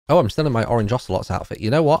Oh, I'm still in my orange ocelot's outfit. You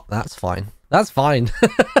know what? That's fine. That's fine.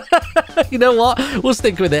 You know what? We'll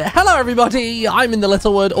stick with it. Hello, everybody. I'm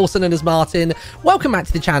InTheLittleWood, also known as Martyn. Welcome back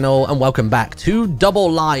to the channel and welcome back to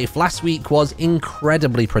Double Life. Last week was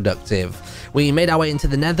incredibly productive. We made our way into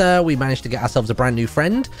the nether. We managed to get ourselves a brand new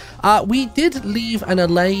friend. We did leave an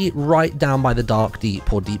allay right down by the dark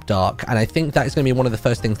deep, or deep dark, and I think that is going to be one of the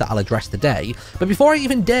first things that I'll address today. But before I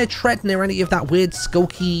even dare tread near any of that weird,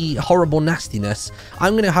 skulky, horrible nastiness,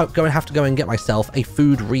 I'm going to have to go and get myself a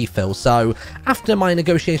food refill. So after my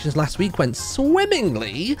negotiations last week went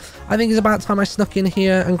swimmingly, I think it's about time I snuck in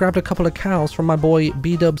here and grabbed a couple of cows from my boy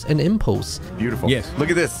B-Dubs and Impulse. Beautiful. Yes. Look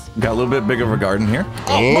at this. Got a little bit bigger of a garden here.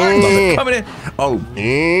 Oh, Martyn's coming in. Oh.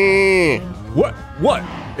 What? What?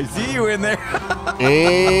 I see you in there. Martyn,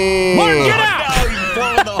 get out! No, he's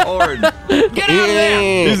blowing the horn. Get out of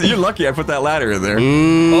there! You're lucky I put that ladder in there.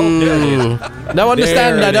 Oh, there it is. No,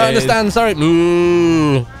 understand. I don't understand. Sorry.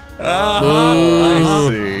 I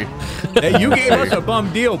see. Hey, you gave us a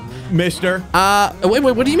bum deal, mister. Wait,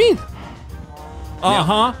 what do you mean?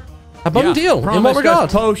 Uh-huh. A bum deal? In what Promised regard?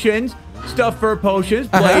 us potions, stuff for potions,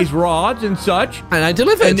 blaze rods and such. And I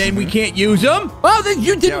delivered. And then we can't use them? Well, then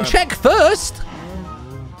you didn't check first.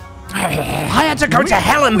 I had to go to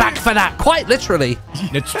hell and back for that, quite literally.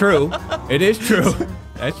 It's true. It is true.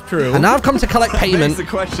 That's true. And now I've come to collect payment. That's the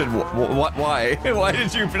question. Why? Why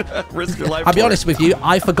did you risk your life? I'll be honest with you,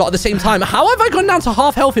 I forgot at the same time. How have I gone down to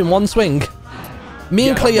half health in one swing? Me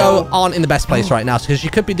and Cleo aren't in the best place right now, because she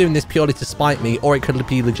could be doing this purely to spite me, or it could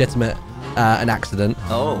be legitimate, an accident.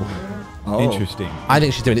 Oh. Interesting. I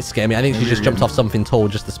think she's doing it to scare me. I think she just jumped off something tall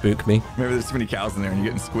just to spook me. Maybe there's too many cows in there and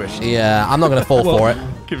you're getting squished. Yeah, I'm not going to fall for it.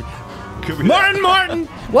 Could be Martyn!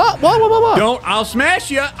 What? Don't, I'll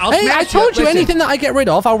smash you. Hey, I told you, anything that I get rid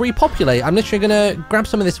of, I'll repopulate. I'm literally going to grab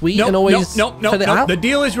some of this wheat and always no. put it out. The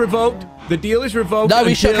deal is revoked. The deal is revoked. No,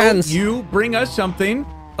 we shook hands. You bring us something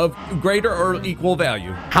of greater or equal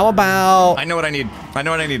value. How about... I know what I need. I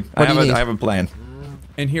have a plan.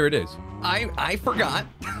 And here it is. I forgot.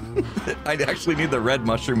 I'd actually need the red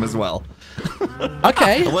mushroom as well.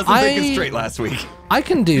 Okay. I wasn't thinking straight last week. I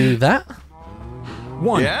can do that.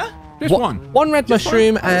 One. Yeah? Just one. One red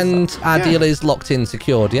mushroom and our deal is locked in,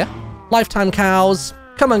 secured, yeah? Lifetime cows.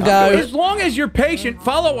 Come and go. As long as you're patient,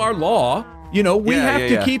 follow our law. You know, we have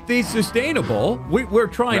to keep these sustainable. We're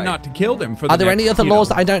trying not to kill them for the Are there any other laws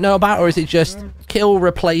that I don't know about, or is it just kill,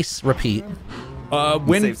 replace, repeat?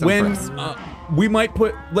 We might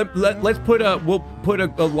put we'll put a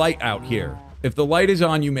light out here. If the light is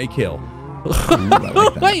on, you may kill.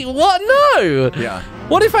 Wait, what? No. Yeah.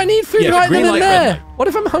 What if I need food right then and light, there? What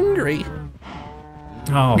if I'm hungry?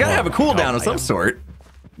 Oh, You gotta have a cooldown of some sort.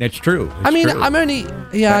 That's true. I mean, I'm only...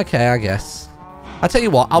 Yeah, okay, I guess. I'll tell you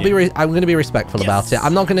what, I'm going to be respectful about it.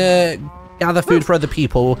 I'm not going to gather food for other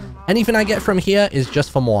people. Anything I get from here is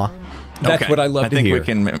just for moi. That's what I love to hear. I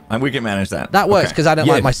think we can manage that. That works because I don't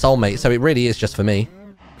like my soulmate, so it really is just for me.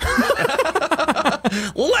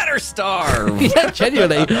 Let her starve. Yeah,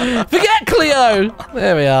 genuinely. Forget Cleo.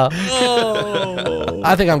 There we are. Oh.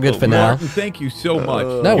 I think I'm good for now. Martyn, thank you so much.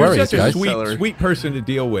 No worries, You're such guys. a sweet person to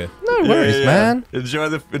deal with. No worries, man. Enjoy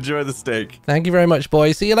the steak. Thank you very much,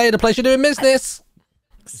 boys. See you later. Pleasure doing business.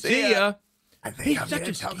 See ya. I think I'm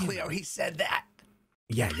gonna tell Cleo he said that.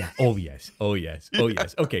 Yeah. Oh yes.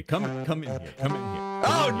 Okay, come in here. Come in here.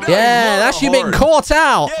 Oh no! Yeah, that's you being caught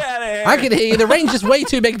out. Get out of here. I can hear you. The range is way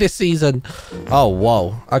too big this season. Oh,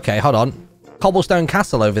 whoa. Okay, hold on. Cobblestone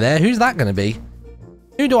castle over there. Who's that going to be?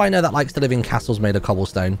 Who do I know that likes to live in castles made of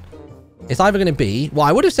cobblestone? It's either going to be... Well,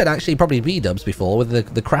 I would have said actually probably B-dubs before with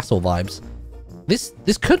the Crassel vibes.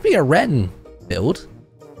 This could be a Ren build.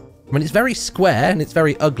 I mean, it's very square and it's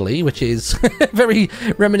very ugly, which is very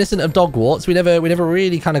reminiscent of Dogwarts. We never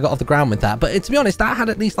really kind of got off the ground with that. But to be honest, that had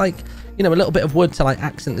at least like, you know, a little bit of wood to like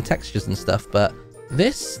accent the textures and stuff. But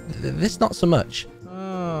this not so much.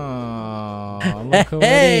 Oh, look who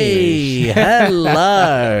Hey, it is.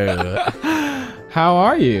 hello. How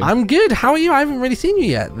are you? I'm good. How are you? I haven't really seen you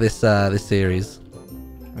yet this series.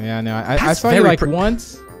 Yeah, no, I saw you like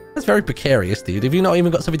once. That's very precarious, dude. Have you not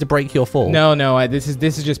even got something to break your fall? No, this is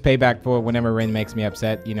just payback for whenever Rin makes me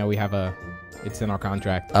upset. You know, we have it's in our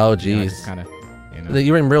contract. Oh, jeez. You know, jeez. kind of. You know.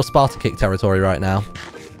 You're in real Sparta kick territory right now.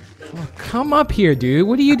 Oh, come up here, dude.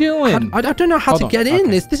 What are you doing? I don't know how to get in.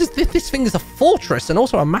 Okay. This thing is a fortress and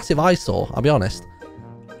also a massive eyesore. I'll be honest.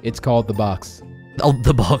 It's called the box. Oh,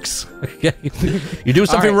 the box. Okay. You do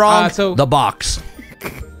something right, wrong. so- the box.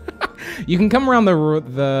 You can come around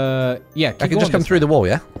the yeah. I can just come through the wall,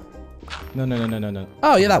 yeah. No.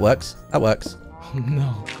 Oh yeah, that works. That works. Oh,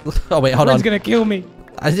 no. Oh wait, hold on. Rin's gonna kill me.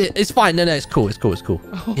 It's fine. No, it's cool. It's cool.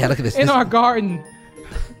 Oh, Yeah, look at this. In our garden.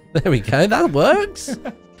 There we go. That works.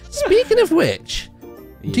 Speaking of which,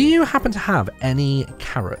 do you happen to have any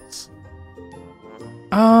carrots?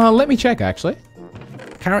 Let me check, actually.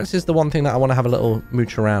 Carrots is the one thing that I want to have a little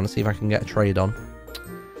mooch around and see if I can get a trade on.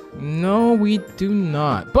 No, we do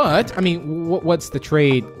not. But, I mean, what's the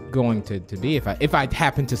trade going to be if I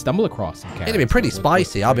happen to stumble across some carrots? It'd be pretty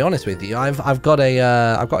spicy, I'll be honest with you. I've got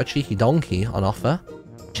a cheeky donkey on offer.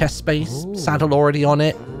 Chest space, saddle already on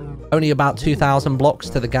it. Only about 2,000 blocks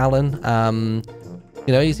to the gallon.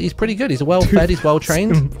 You know, he's pretty good. He's well fed. He's well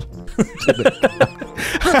trained.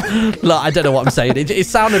 Look, I don't know what I'm saying. It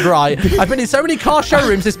sounded right. I've been in so many car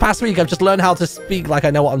showrooms this past week. I've just learned how to speak like I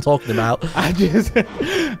know what I'm talking about. I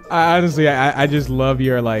just love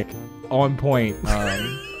your like on point.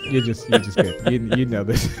 You're just good. You know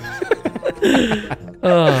this.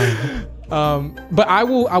 But I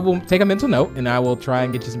will take a mental note and I will try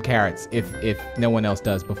and get you some carrots if no one else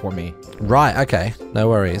does before me. Right. Okay. No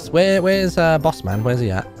worries. Where's Boss Man? Where's he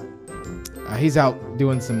at? He's out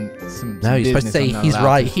doing some. No, you're supposed to say he's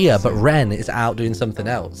right here, but Ren is out doing something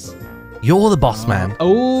else. You're the boss man.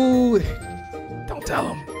 Oh, don't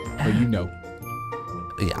tell him. But you know.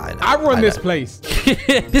 Yeah, I know. I run this place.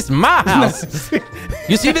 This is my house.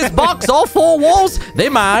 You see this box? All 4 walls? They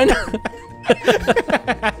mine.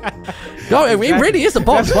 No, it really is a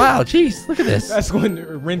box. Wow, jeez, look at this. That's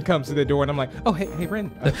when Ren comes to the door and I'm like, oh, hey, Ren.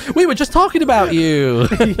 We were just talking about you.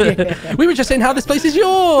 Yeah. We were just saying how this place is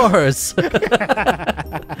yours.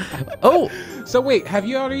 Oh. So wait, have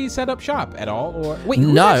you already set up shop at all? Or wait,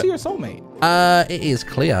 who's no. actually your soulmate? It is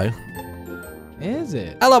Cleo. Is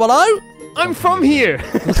it? Hello, hello. I'm from here.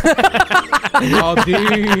 Oh,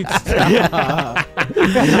 dude.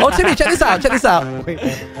 Oh, Timmy, check this out. Check this out.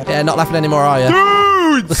 Yeah, not laughing anymore, are you?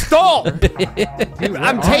 Dude, stop. Dude,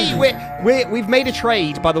 I'm telling you, we've made a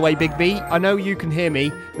trade, by the way, Big B. I know you can hear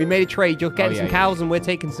me. We made a trade. You're getting some cows and we're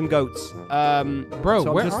taking some goats. Bro,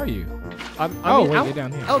 so where are you? You're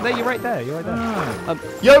down here. Oh, there, you're right there. You're right there.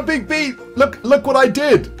 Yo, Big B, look what I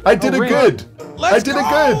did. I did a good. I did a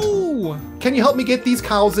good. Can you help me get these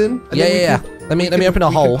cows in? Yeah. Let me open a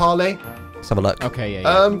hole. Parlay. Let's have a look. Okay,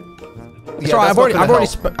 yeah. It's all right.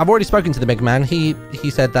 I've already spoken to the big man. He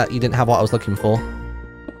said that you didn't have what I was looking for.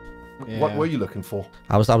 Yeah. What were you looking for?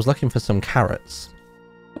 I was looking for some carrots.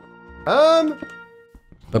 But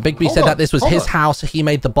Big B said that this was his house. He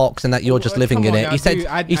made the box, and that you're just living in it. He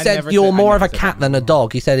said you're more of a cat than a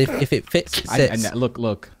dog. He said if it fits, it sits.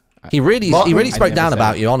 Look. He really spoke down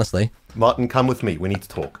about you, honestly. Martyn, come with me. We need to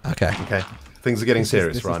talk. Okay. Things are getting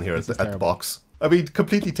serious around here at the box. I mean,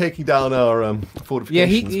 completely taking down our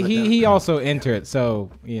fortifications. Yeah, he also entered, so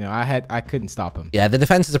you know I couldn't stop him. Yeah, the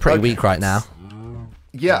defenses are pretty weak right now.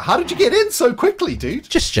 Yeah, how did you get in so quickly, dude?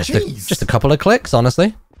 Just a couple of clicks,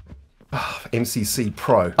 honestly. MCC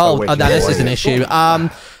Pro. Oh, no, this is an issue. Oh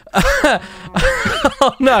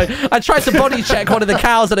no, I tried to body check one of the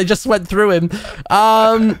cows and I just went through him.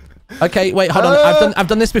 Okay, wait, hold on. I've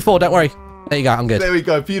done this before. Don't worry. There you go. I'm good. There we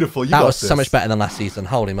go. Beautiful. That was so much better than last season.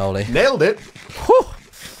 Holy moly. Nailed it. Whew.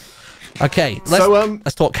 Okay,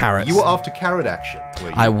 let's talk carrots. You were after carrot action, were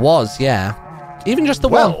you? I was, yeah. Even just the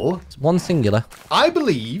one singular. I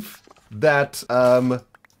believe that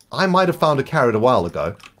I might have found a carrot a while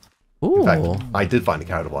ago. Ooh. In fact, I did find a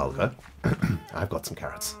carrot a while ago. I've got some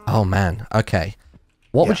carrots. Oh man. Okay.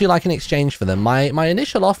 What would you like in exchange for them? My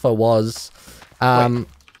initial offer was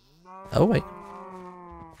Oh wait.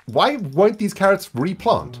 Why won't these carrots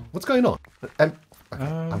replant? What's going on?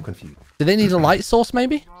 I'm confused. Do they need a light source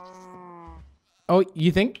maybe? Oh,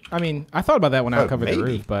 you think? I mean, I thought about that when I covered the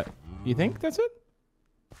roof, but you think that's it?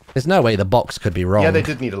 There's no way the box could be wrong. Yeah, they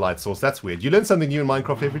did need a light source. That's weird. You learn something new in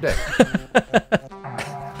Minecraft every day.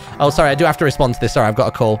 Oh, sorry. I do have to respond to this. Sorry, I've got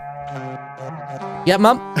a call. Yeah,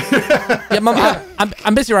 Mum. Yeah, Mum.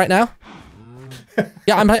 I'm busy right now.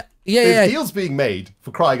 Yeah, There's deals being made,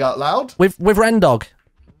 for crying out loud. With Rendog.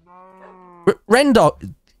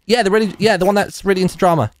 Rendog. Yeah, the one that's really into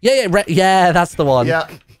drama. Yeah, that's the one. Yeah.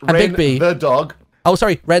 And Big B. The dog. Oh,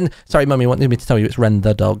 sorry, Ren. Sorry, Mummy wanted me to tell you it's Ren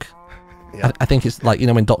the dog. Yeah. I think it's like, you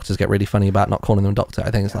know, when doctors get really funny about not calling them doctor.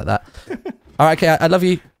 I think it's like that. All right, okay, I love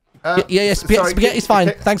you. Spaghetti's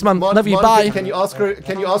fine. Thanks, Mum. Love you. Bye. Can you ask her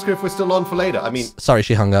if we're still on for later? I mean, sorry,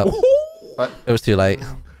 she hung up. It was too late.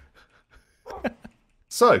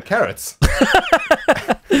 So, carrots.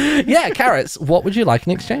 Yeah, carrots. What would you like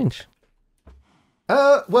in exchange?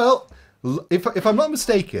 Well, if I'm not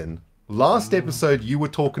mistaken, last episode you were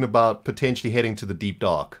talking about potentially heading to the deep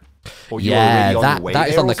dark. Yeah, that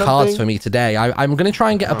is on the cards for me today. I'm going to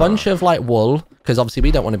try and get a bunch of like wool, because obviously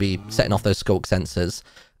we don't want to be setting off those skulk sensors.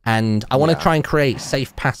 And I want to try and create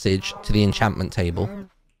safe passage to the enchantment table.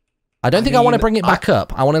 I don't think I want to bring it back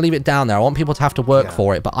up. I want to leave it down there. I want people to have to work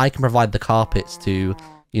for it, but I can provide the carpets to,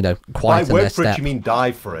 you know, quieten their step. By work for it, you mean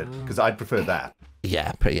die for it? Because I'd prefer that.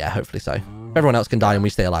 Yeah, hopefully so. If everyone else can die and we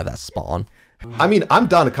stay alive, that's spot on. I mean, I'm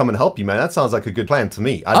down to come and help you, man. That sounds like a good plan to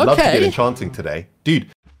me. I'd love to get enchanting today. Dude,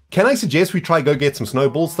 can I suggest we try go get some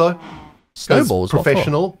snowballs, though? Snowballs?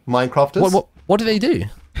 Professional Minecrafters. What do they do?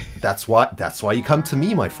 That's why you come to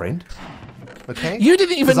me, my friend. Okay? You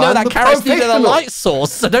didn't even know that carrots needed a light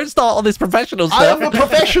source, so don't start all this professional stuff. I am the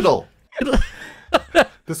professional.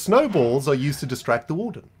 The snowballs are used to distract the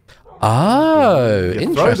warden. Oh,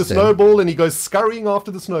 interesting. Throw the snowball and he goes scurrying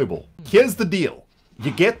after the snowball. Here's the deal.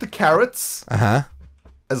 You get the carrots.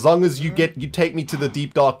 As long as you take me to the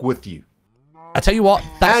deep dark with you. I tell you what.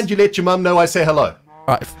 And you let your mum know I say hello. All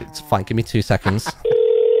right, it's fine. Give me 2 seconds.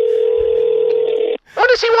 What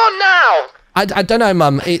does he want now? I don't know,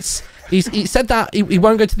 Mum. He said that he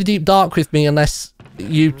won't go to the deep dark with me unless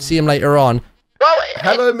you see him later on. Well,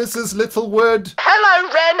 hello, Mrs. Littlewood. Hello,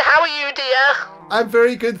 Ren. How are you, dear? I'm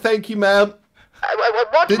very good, thank you, ma'am.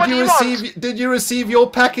 What do you want? Did you receive your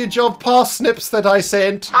package of parsnips that I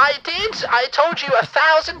sent? I did. I told you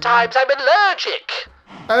 1,000 times I'm allergic.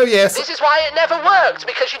 Oh, yes. This is why it never worked,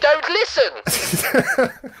 because you don't listen.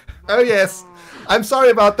 Oh, yes. I'm sorry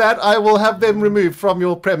about that. I will have them removed from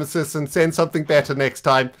your premises and send something better next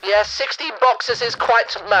time. Yes, 16 boxes is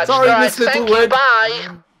quite much. Sorry, right, Miss thank Littlewood. you,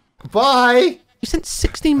 bye. Bye. You sent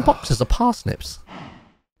 16 boxes of parsnips.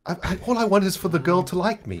 All I want is for the girl to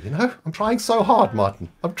like me, you know? I'm trying so hard, Martyn.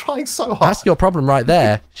 I'm trying so hard. That's your problem right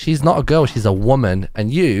there. She's not a girl, she's a woman.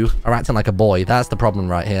 And you are acting like a boy. That's the problem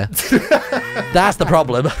right here. That's the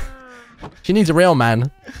problem. She needs a real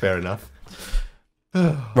man. Fair enough.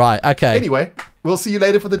 Right, okay. Anyway, we'll see you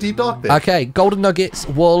later for the deep dark then. Okay, golden nuggets,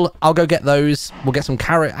 wool. I'll go get those. We'll get some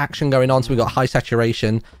carrot action going on so we got high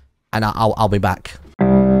saturation. And I'll be back.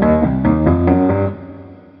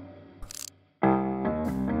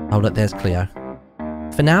 Oh, look, there's Cleo.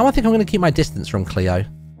 For now, I think I'm going to keep my distance from Cleo.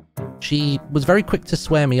 She was very quick to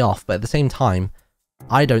swear me off, but at the same time,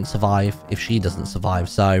 I don't survive if she doesn't survive,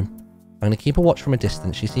 so I'm going to keep a watch from a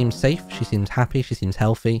distance. She seems safe, she seems happy, she seems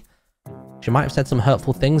healthy. She might have said some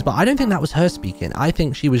hurtful things, but I don't think that was her speaking. I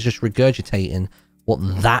think she was just regurgitating what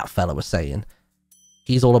that fella was saying.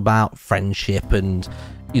 He's all about friendship and,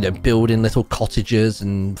 you know, building little cottages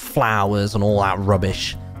and flowers and all that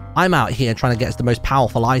rubbish. I'm out here trying to get us the most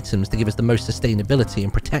powerful items to give us the most sustainability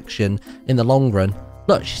and protection in the long run.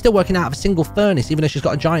 Look, she's still working out of a single furnace, even though she's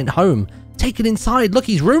got a giant home. Take it inside. Look,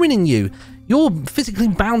 he's ruining you. You're physically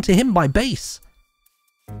bound to him by base.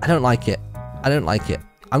 I don't like it. I don't like it.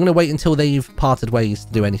 I'm going to wait until they've parted ways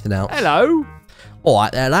to do anything else. Hello. All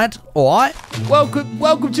right there, lad. All right.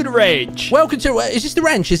 Welcome to the range. Welcome to... is this the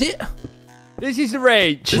ranch, is it? This is the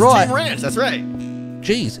range. Right. Team Ranch, that's right.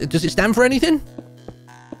 Jeez, does it stand for anything?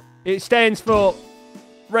 It stands for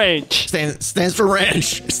ranch. Stands for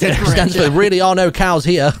ranch. Stands for really are no cows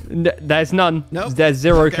here. There's none. Nope. There's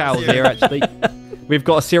zero cows here, actually. We've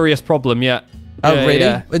got a serious problem, yeah. Oh, Yeah, really?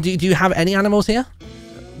 yeah. Do you have any animals here?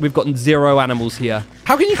 We've got 0 animals here.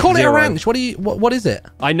 How can you call it a Zero. ranch? What is it?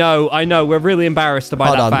 I know. We're really embarrassed by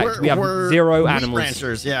Hold that on. fact. We have 0 wheat animals.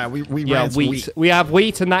 ranchers. Yeah, we Yeah, ranch wheat. We have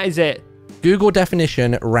wheat, and that is it. Google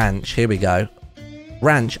definition ranch. Here we go.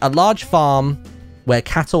 Ranch, a large farm where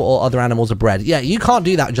cattle or other animals are bred. Yeah, you can't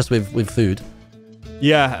do that just with food.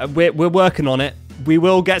 Yeah, we're working on it. We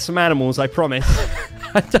will get some animals, I promise.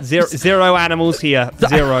 Zero animals here.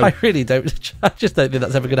 0. I really don't. I just don't think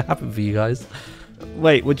that's ever going to happen for you guys.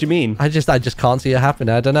 Wait, what do you mean? I just can't see it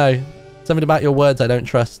happening. I don't know. Something about your words I don't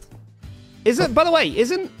trust. By the way,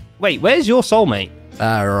 wait, where's your soulmate?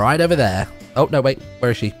 Right over there. Oh, no, wait.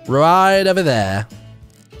 Where is she? Right over there.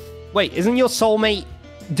 Wait, isn't your soulmate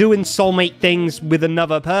doing soulmate things with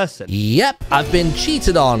another person? Yep, I've been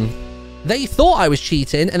cheated on. They thought I was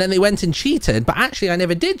cheating, and then they went and cheated, but actually I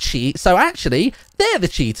never did cheat, so actually, they're the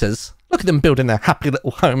cheaters. Look at them building their happy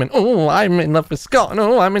little home, and oh, I'm in love with Scott, and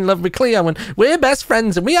oh, I'm in love with Cleo, and we're best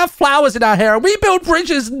friends, and we have flowers in our hair, and we build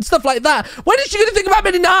bridges and stuff like that. When is she going to think about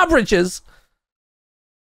building our bridges?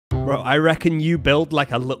 Bro, I reckon you build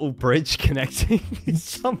like a little bridge connecting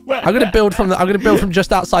somewhere. I'm gonna build from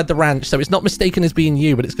just outside the ranch, so it's not mistaken as being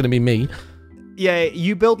you, but it's gonna be me. Yeah,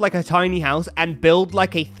 you build like a tiny house and build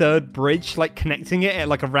like a third bridge, like connecting it at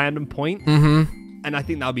like a random point. Mm-hmm. And I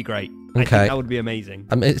think that would be great. Okay. I think that would be amazing.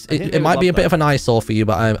 It might be a bit of an eyesore for you,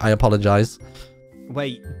 but I apologize.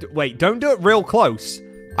 Wait, don't do it real close.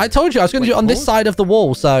 I told you I was going to do it on this side of the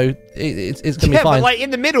wall, so it's going to be fine. But like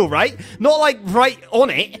in the middle, right? Not like right on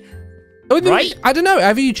it. Right? I don't know.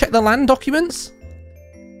 Have you checked the land documents?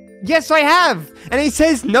 Yes, I have. And it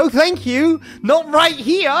says, no, thank you. Not right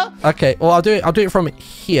here. Okay, well, I'll do it from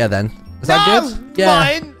here then. Is that good?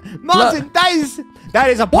 Yeah. Martyn, Look. that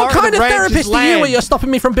is a part What kind of ranch's therapist are you where you're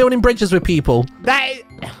stopping me from building bridges with people?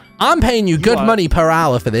 I'm paying you good money per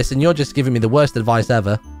hour for this, and you're just giving me the worst advice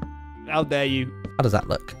ever. How dare you? How does that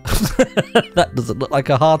look? That doesn't look like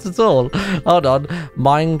a heart at all. Hold on.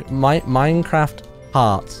 Minecraft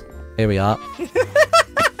heart. Here we are.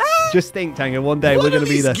 Just think, Tango, one day we're going to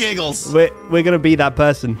be the giggles. We're going to be that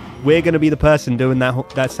person. We're going to be the person doing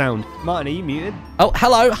that sound. Martyn, are you muted? Oh,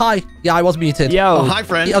 hello. Hi. Yeah, I was muted. Yo. Oh, hi,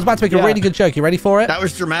 friend. I was about to make a really good joke. You ready for it? That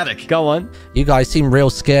was dramatic. Go on. You guys seem real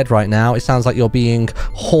scared right now. It sounds like you're being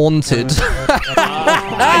haunted. I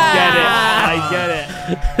get it.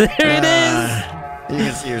 There it is. You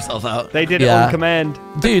can see yourself out. They did it on command.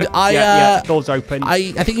 Dude, doors open.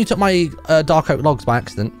 I think you took my dark oak logs by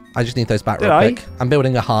accident. I just need those back real quick. I'm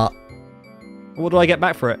building a heart. What do I get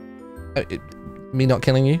back for it? Me not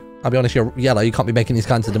killing you? I'll be honest, you're yellow. You can't be making these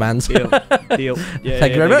kinds of demands. Deal. Yeah,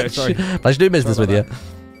 Thank you very much. Sorry. Pleasure doing business with you.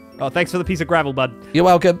 Oh, thanks for the piece of gravel, bud. You're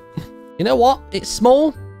welcome. You know what? It's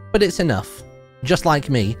small, but it's enough. Just like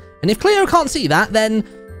me. And if Cleo can't see that, then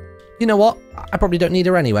you know what? I probably don't need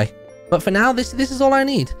her anyway. But for now, this is all I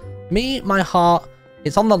need. Me, my heart,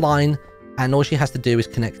 it's on the line, and all she has to do is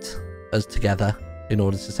connect us together in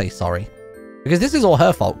order to say sorry. Because this is all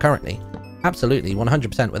her fault currently. Absolutely,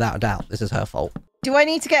 100% without a doubt. This is her fault. Do I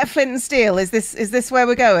need to get a flint and steel? Is this where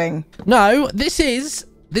we're going? No, this is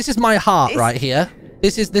my heart right here.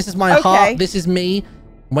 This is my heart. This is me.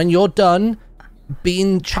 When you're done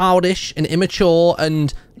being childish and immature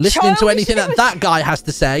and listening to anything that guy has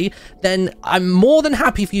to say, then I'm more than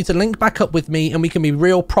happy for you to link back up with me and we can be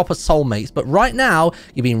real proper soulmates. But right now,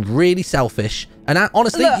 you're being really selfish. And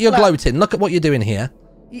honestly, you're gloating. Look at what you're doing here.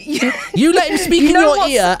 You let him speak in your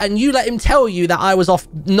ear and you let him tell you that I was off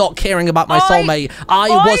not caring about my soulmate. I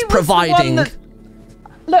was providing.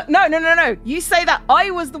 Look, no. You say that I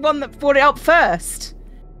was the one that brought it up first.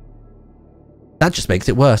 That just makes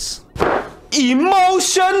it worse.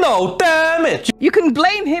 Emotional damage. You can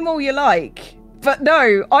blame him all you like, but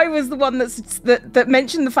no, I was the one that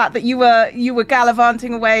mentioned the fact that you were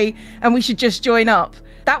gallivanting away and we should just join up.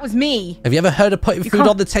 That was me. Have you ever heard of putting food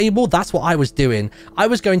on the table? That's what I was doing. I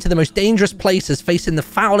was going to the most dangerous places, facing the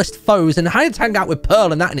foulest foes, and I had to hang out with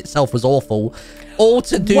Pearl, and that in itself was awful. All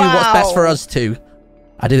to do what's best for us two.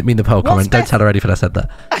 I didn't mean the Pearl comment. Don't tell her anything I said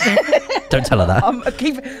that. Don't tell her that. I'm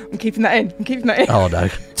keeping that in. I'm keeping that in. Oh no,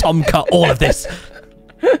 Tom cut all of this.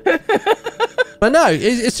 But no,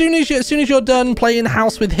 as soon as you're done playing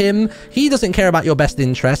house with him, he doesn't care about your best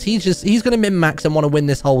interest. He's gonna min-max and want to win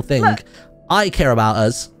this whole thing. Look, I care about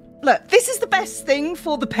us. Look, this is the best thing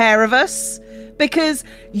for the pair of us because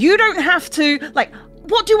you don't have to, like,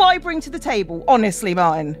 what do I bring to the table? Honestly,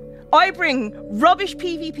 Martyn, I bring rubbish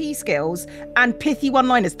PvP skills and pithy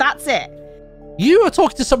one-liners. That's it. You are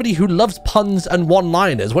talking to somebody who loves puns and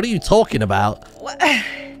one-liners. What are you talking about? Look,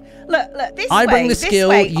 I bring the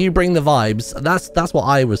skill, you bring the vibes. That's what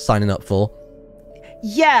I was signing up for.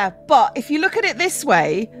 Yeah, but if you look at it this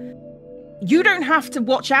way, you don't have to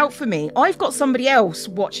watch out for me. I've got somebody else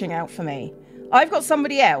watching out for me. I've got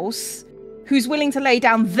somebody else who's willing to lay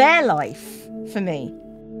down their life for me.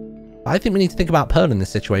 I think we need to think about Pearl in this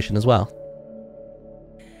situation as well.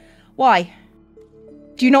 Why?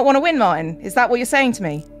 Do you not want to win, Martyn? Is that what you're saying to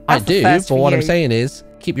me? I do, but what I'm saying is,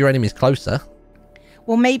 keep your enemies closer.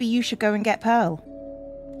 Well, maybe you should go and get Pearl.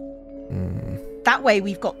 That way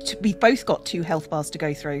we've both got 2 health bars to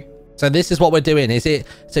go through. So this is what we're doing, is it?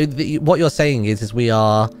 So what you're saying is we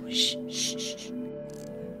are... Shh.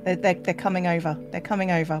 They're coming over. They're coming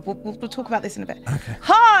over. We'll talk about this in a bit. Okay.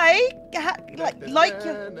 Hi!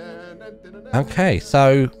 Okay,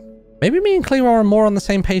 so maybe me and Cleo are more on the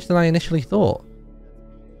same page than I initially thought.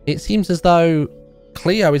 It seems as though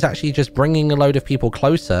Cleo is actually just bringing a load of people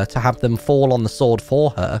closer to have them fall on the sword for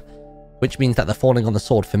her, which means that they're falling on the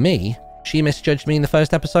sword for me. She misjudged me in the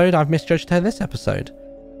first episode. I've misjudged her this episode.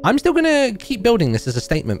 I'm still going to keep building this as a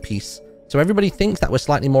statement piece, so everybody thinks that we're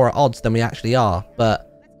slightly more at odds than we actually are, but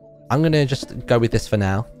I'm going to just go with this for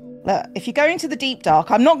now. Look, if you're going to the deep dark,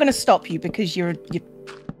 I'm not going to stop you because you're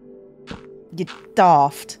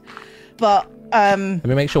daft. But let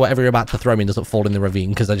me make sure whatever you're about to throw me doesn't fall in the ravine,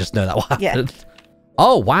 because I just know that will happen. Yeah.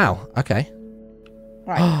 Oh wow, okay.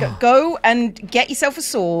 Right, go and get yourself a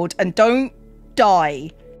sword and don't die.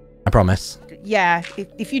 I promise. Yeah,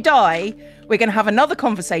 if you die, we're going to have another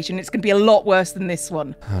conversation. It's going to be a lot worse than this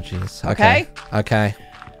one. Oh jeez. Okay.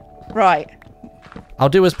 Right. I'll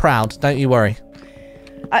do as proud, don't you worry.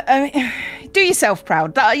 I mean, do yourself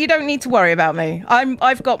proud. You don't need to worry about me.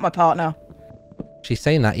 I've got my partner. She's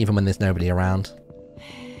saying that even when there's nobody around.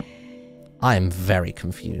 I am very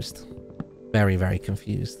confused. Very, very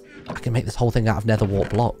confused. I can make this whole thing out of nether wart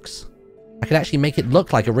blocks. I can actually make it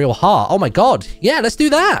look like a real heart. Oh my god. Yeah, let's do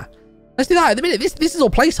that. Let's do that. At the minute, this is all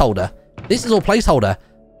placeholder. This is all placeholder.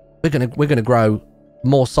 We're gonna grow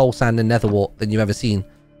more soul sand and nether wart than you've ever seen.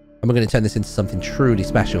 And we're gonna turn this into something truly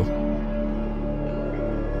special.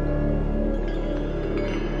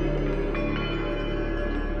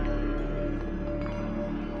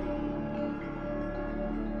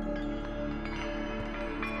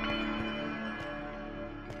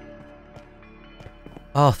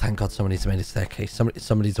 Oh, thank God somebody's made a staircase.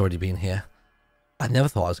 Somebody's already been here. I never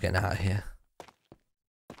thought I was getting out of here.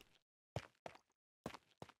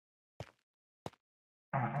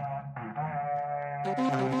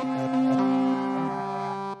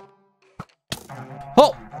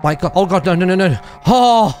 Oh, my God. Oh, God. No, no, no, no.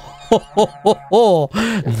 Oh,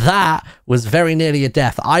 that was very nearly a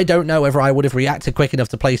death. I don't know whether I would have reacted quick enough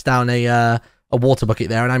to place down a water bucket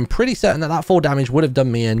there, and I'm pretty certain that 4 damage would have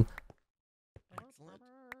done me in.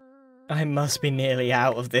 I must be nearly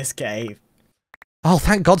out of this cave. Oh,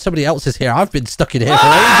 thank God somebody else is here. I've been stuck in here for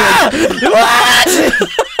ages. What?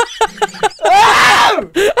 Oh!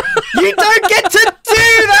 You don't get to do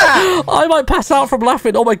that! I might pass out from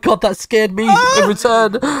laughing. Oh my God, that scared me in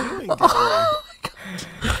return. Oh,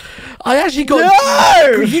 I actually got...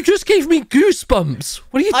 No! You just gave me goosebumps.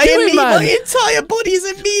 What are you doing, man? My entire body is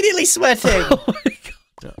immediately sweating. Oh my God.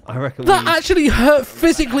 I reckon that actually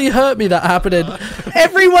physically hurt me, that happening.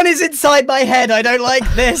 Everyone is inside my head. I don't like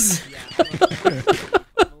this.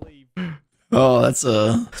 Oh, that's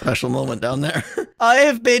a special moment down there. I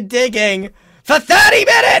have been digging for 30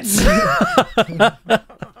 minutes!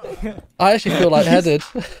 I actually feel lightheaded.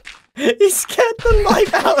 He scared the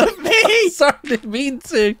life out of me! Sorry, I didn't mean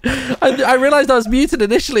to. I realised I was muted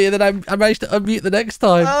initially, and then I managed to unmute the next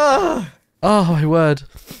time. Oh, my word.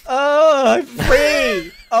 Oh, I'm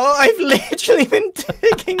free. Oh, I've literally been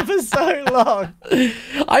digging for so long.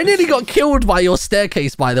 I nearly got killed by your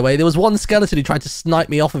staircase, by the way. There was one skeleton who tried to snipe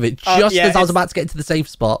me off of it just as I was about to get into the safe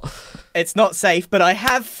spot. It's not safe, but I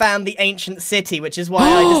have found the ancient city, which is why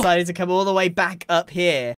I decided to come all the way back up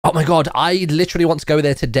here. Oh my God, I literally want to go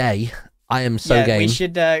there today. I am so game. We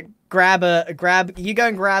should you go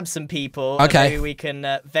and grab some people. Okay. And maybe we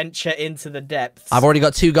can venture into the depths. I've already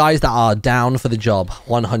got 2 guys that are down for the job,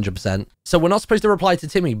 100%. So we're not supposed to reply to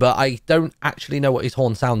Timmy, but I don't actually know what his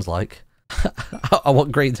horn sounds like. I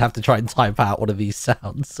want Green to have to try and type out one of these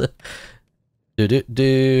sounds.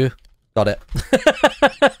 Do. Got it.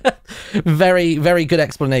 Very, very good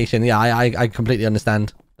explanation. Yeah, I completely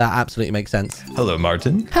understand. That absolutely makes sense. Hello,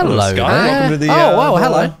 Martyn. Hello, Scott. Welcome to the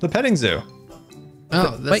hello. The petting zoo.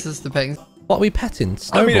 Oh, this is the petting. What are we petting?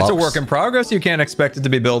 I mean, it's a work in progress. You can't expect it to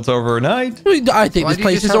be built overnight. I think this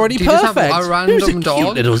place is already perfect. A random Who's a dog?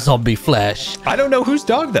 cute little zombie flesh? I don't know whose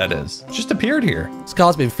dog that is. It just appeared here.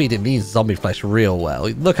 Scar's been feeding these zombie flesh real well.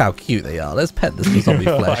 Look how cute they are. Let's pet this little zombie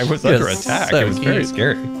flesh. I was under attack. So it was very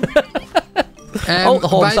scary. Oh, the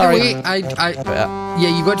horn, sorry. By the way,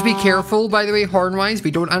 yeah, you got to be careful, by the way, horn-wise. We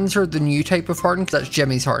don't answer the new type of horn, because that's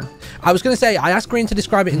Jimmy's horn. I was going to say, I asked Green to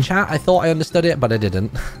describe it in chat. I thought I understood it, but I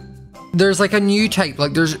didn't. There's like a new type,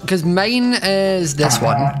 like because mine is this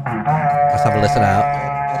one. Let's have a listen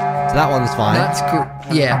out. So that one's fine. That's cool.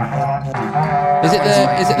 Yeah. Is it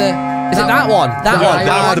that one? That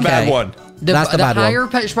one's the bad one. That's the bad one. The higher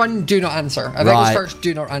pitched one, do not answer. If I go first,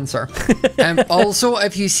 do not answer. Also,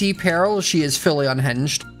 if you see Pearl, she is fully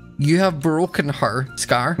unhinged. You have broken her,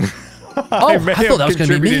 Scar. I thought that was going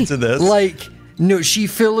to be me. To this. Like, no, she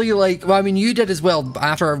fully, like, well, I mean, you did as well.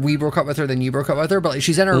 After we broke up with her, then you broke up with her. But like,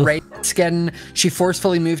 she's in her red skin. She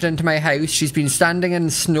forcefully moved into my house. She's been standing in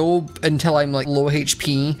snow until I'm like low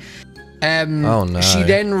HP. Oh no. She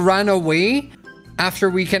then ran away after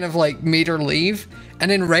we kind of like made her leave. And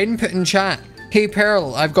then Ren put in chat, "Hey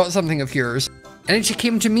Pearl, I've got something of yours." And then she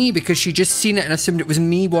came to me because she just seen it and assumed it was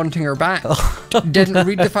me wanting her back. Didn't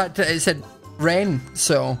read the fact that it said Ren,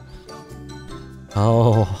 so.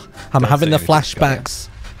 Oh, I'm having the flashbacks.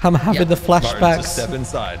 I'm having the flashbacks. Martyn, just step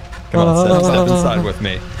inside. Come on, step inside with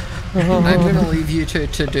me. I'm going to leave you to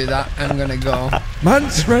do that. I'm going to go.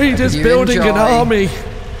 Mance Raiders building an army.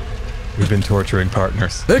 We've been torturing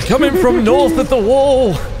partners. They're coming from north of the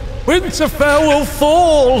wall. Winterfell will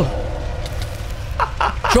fall.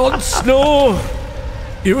 Jon Snow,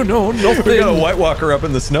 you know nothing. We got a White Walker up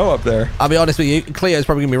in the snow up there. I'll be honest with you, Cleo's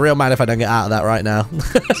probably gonna be real mad if I don't get out of that right now.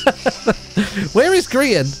 Where is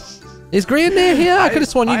Grian? Is Green near here? I could have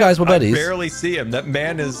sworn you guys were buddies. I barely see him. That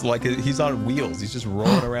man is like, he's on wheels. He's just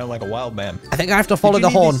rolling around like a wild man. I think I have to follow the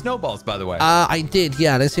Did you need horn. these snowballs, by the way? I did,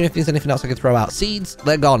 yeah. Let's see if there's anything else I could throw out. Seeds,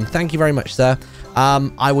 they're gone. Thank you very much, sir.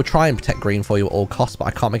 I will try and protect Green for you at all costs, but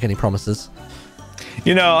I can't make any promises.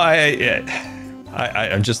 You know,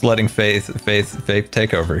 I'm just letting faith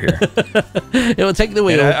take over here. It will take the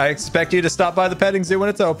wheel. And I expect you to stop by the petting zoo when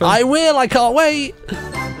it's open. I will. I can't wait.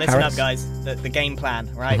 Listen up, guys. The game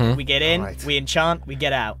plan, right? We get in, we enchant, we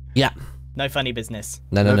get out. Yeah. No funny business.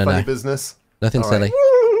 No funny business. Nothing silly.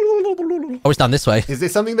 Oh, it's down this way. Is there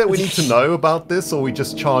something that we need to know about this, or we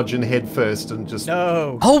just charge in head first and just...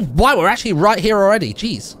 No. Oh, why? We're actually right here already.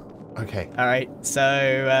 Jeez. Okay. All right,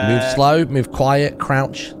 so... move slow, move quiet,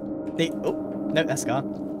 crouch. Oh, no, that's gone.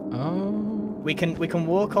 Oh. We can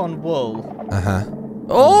walk on wool. Uh-huh.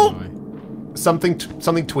 Oh! Something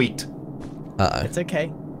tweaked. Uh-oh. It's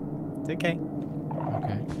okay. It's okay.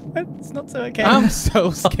 Okay. It's not so okay. I'm so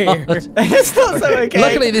scared. It's not so okay.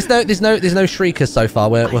 Luckily, there's no shriekers so far.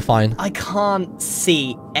 We're fine. I can't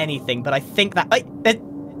see anything, but I think that there's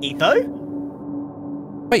etho.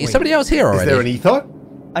 Wait, is somebody else here already? Is there an etho?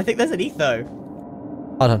 I think there's an etho.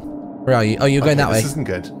 Hold on. Where are you? Oh, you're going that way. This isn't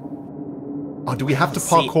good. Oh, do we have to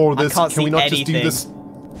parkour this? Can we not just do this?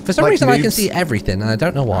 For some reason, I can see everything, and I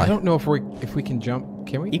don't know why. I don't know if we can jump.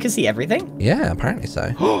 Can we? You can see everything? Yeah, apparently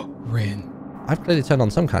so. Rin. I've clearly turned on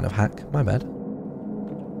some kind of hack. My bad.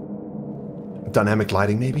 Dynamic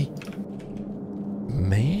lighting, maybe?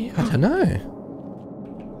 Me? I don't know.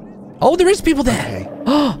 Oh, there is people there. Okay.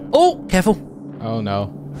 Oh, careful. Oh,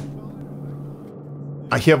 no.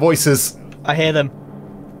 I hear voices. I hear them.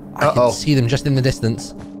 I can see them just in the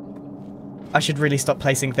distance. I should really stop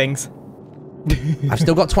placing things. I've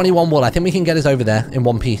still got 21 wool. I think we can get us over there in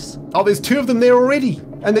one piece. Oh, there's 2 of them there already.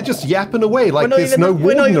 And they're just yapping away like there's no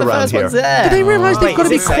warden around here. Do they realize they've got to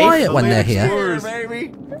be quiet when they're here?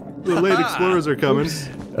 The late explorers are coming.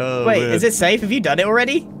 Wait, is it safe? Have you done it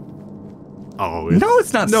already? Oh, no,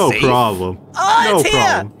 it's not no safe. problem. Oh, it's no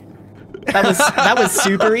problem. That was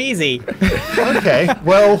super easy. Okay,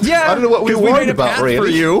 well, yeah, I don't know what we were worried about, really. For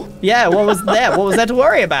you. Yeah, what was there? What was there to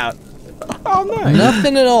worry about? Oh, nice.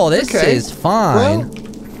 Nothing at all. This is fine.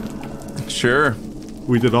 Well, sure.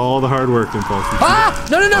 We did all the hard work, Impulse. Ah!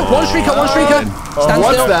 No. One streaker. Stand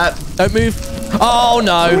what's still. that? Don't move. Oh,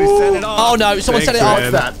 no. Oh, no. Someone set it off.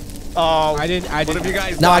 What's that? Oh, I didn't. What have you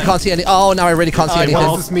guys Now done? I can't see any. Oh, now I really can't see anything.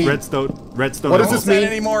 What does this mean? Redstone. What does this mean?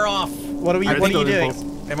 Any more off? what are you doing?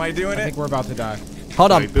 Am I doing I it? think we're about to die.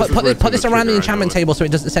 Hold on. Wait, this is Put where this it's gonna around the trigger, I enchantment know it. table so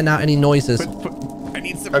it doesn't send out any noises. I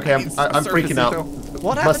need some. Okay, I I'm need some freaking out. surface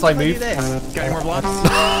What Must happens I if move? do this? Got any more blocks?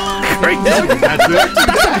 That's it.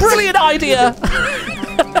 That's a brilliant idea.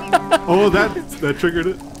 Oh, that triggered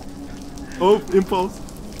it. Oh, Impulse.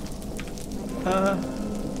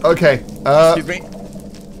 Okay, Excuse me.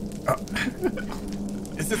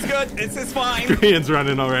 Is this good? Is this fine? Green's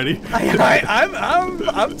running already.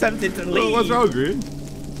 I'm tempted to leave. Oh, what's wrong, Green?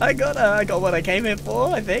 I got what I came here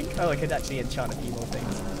for, I think. Oh, I could actually enchant a few more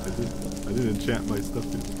things. I did enchant my stuff,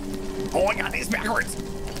 dude. Oh, I got these backwards.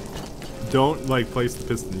 Don't, place the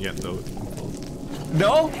piston yet, though.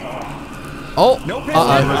 No? Oh. No piston.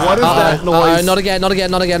 what is that noise? Not again. Too.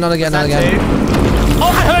 Oh,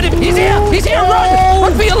 I heard him. He's here. Run.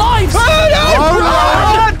 Run for your lives. Run!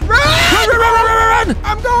 Run.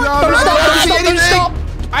 I'm going. Don't stop.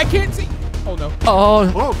 I can't see. Oh no.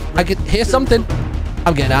 Oh, I could hear something.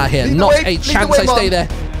 I'm getting out of here. Lead the Not way, a lead the chance way, I stay Mom. there.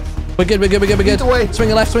 We're good. Lead the way. Swing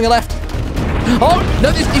a left. Oh,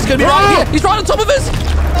 no, he's going to be right here. He's right on top of us.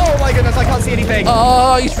 Oh my goodness, I can't see anything.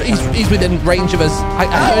 Oh, he's within range of us. I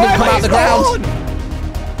heard him come out of the ground.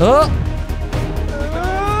 Oh.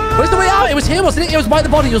 Where's the way out? It was here, wasn't it? It was by the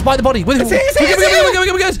body. We're good.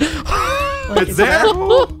 It's there?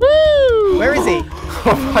 Where is he?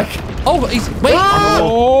 Oh my god. Oh, wait.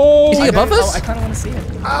 Oh. Is he above us? I kind of want to see him.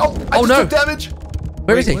 Ow! I just took damage.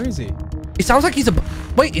 Where is he? Where is he? It sounds like he's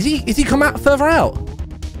wait, is he come out further out?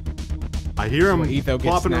 I hear him Etho gets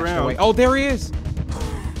flopping snatched around. away. Oh, there he is.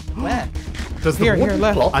 Where? Does the Here, water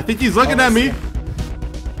left. plop? I think he's looking at me.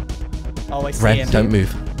 Oh, I see Red, him. don't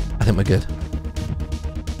move. I think we're good.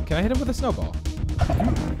 Can I hit him with a snowball?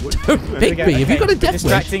 Bigby, have you got a death wish?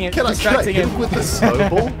 Distracting him. Can I Distracting hit him. him with the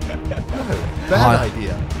snowball? No, bad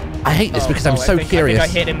idea. I hate this because I'm so curious. I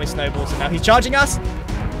think I hit him with snowballs and now he's charging us.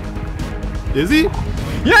 Is he?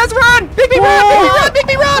 Yes, run! Bigby, run!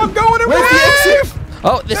 Bigby, run! I'm going Where's the exit?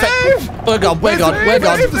 Oh, this way. We're gone. This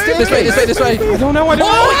way. I don't know. Oh, he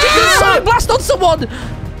just did a sonic blast on someone!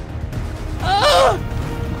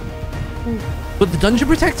 With the dungeon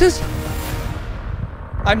protectors?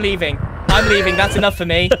 I'm leaving. I'm leaving. That's enough for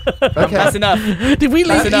me. Okay. That's enough. Did we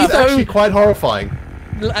leave It's actually quite horrifying.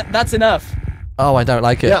 That's enough. Oh, I don't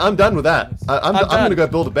like it. Yeah, I'm done with that. I'm going to go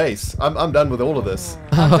build a base. I'm done with all of this.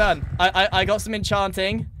 I'm done. I got some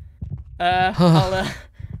enchanting.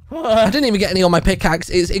 I didn't even get any on my pickaxe.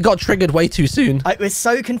 It got triggered way too soon. It was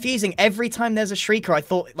so confusing. Every time there's a shrieker, I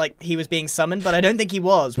thought like he was being summoned, but I don't think he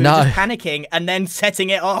was. We were just panicking and then setting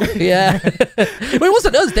it off. Yeah. Well, it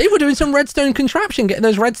wasn't us. They were doing some redstone contraption, getting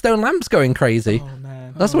those redstone lamps going crazy. Oh,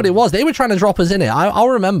 man. That's what it was. They were trying to drop us in it. I'll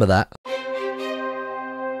remember that.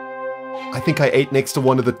 I think I ate next to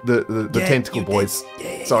one of the tentacle boys.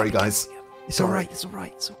 Sorry, guys. It's all right. It's all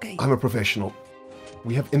right. It's okay. I'm a professional.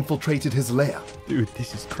 We have infiltrated his lair. Dude,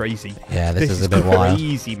 this is crazy. Yeah, this is a bit wild.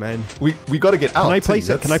 Crazy, man. We got to get out. Can I place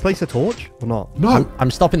it? Can I place a torch or not? No. I'm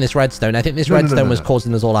stopping this redstone. I think this redstone was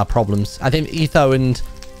causing us all our problems. I think Etho and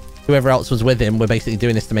whoever else was with him were basically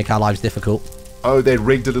doing this to make our lives difficult. Oh, they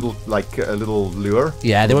rigged a little lure.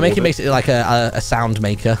 Yeah, they were making basically like a sound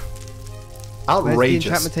maker. Outrageous. Where's the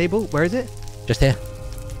enchantment table? Where is it? Just here.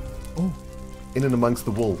 Oh, in and amongst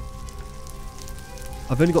the wool.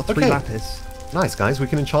 I've only got 3 lapis. Nice, guys. We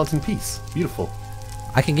can enchant in peace. Beautiful.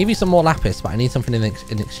 I can give you some more lapis, but I need something in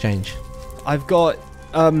exchange. I've got,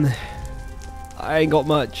 I ain't got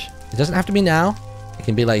much. It doesn't have to be now. It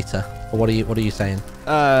can be later. But what are you saying?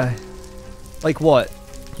 Like what?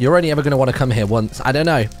 You're only ever going to want to come here once. I don't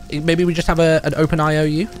know. Maybe we just have an open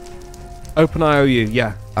IOU? Open IOU,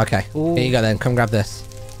 yeah. Okay. Ooh. Here you go then. Come grab this.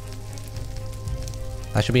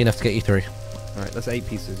 That should be enough to get you through. Alright, that's 8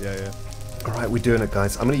 pieces, yeah. Alright, we're doing it,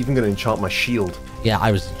 guys. I'm even going to enchant my shield. Yeah,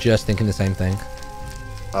 I was just thinking the same thing.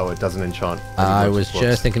 Oh, it doesn't enchant. I was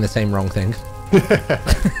just thinking the same wrong thing.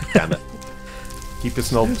 Damn it. Keep your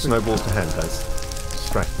snowballs to hand, guys.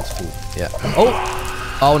 Distract this fool. Yeah.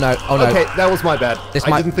 Oh no. Oh no. Okay, that was my bad.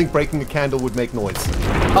 I didn't think breaking a candle would make noise.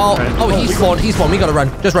 He's spawned. He's spawned. We gotta run.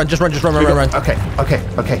 Just run. Okay.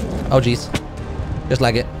 Oh jeez. Just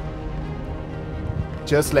leg it.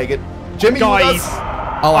 Just leg it. Jimmy, guys!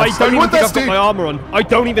 Oh, I don't even think I've got my armor on. I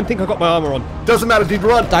don't even think I got my armor on. Doesn't matter, dude.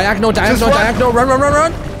 Run. Diagonal.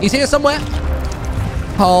 Run. He's here somewhere.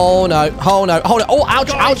 Oh no. Oh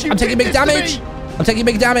ouch. I'm taking big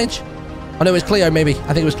damage. Oh no, it's Cleo maybe.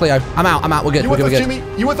 I think it was Cleo. I'm out. We're good. You with us, Jimmy?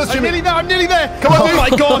 You with us, Jimmy? I'm nearly there. Come on, dude. Oh my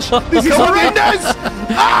gosh. This is horrendous.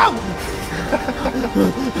 Ow!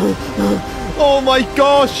 Oh my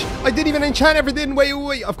gosh! I didn't even enchant everything.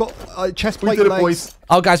 Wait. I've got chest plate legs. Boys.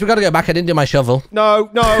 Oh guys, we gotta go back. I didn't do my shovel. No.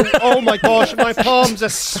 Oh my gosh, my palms are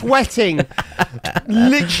sweating.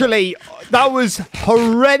 Literally, that was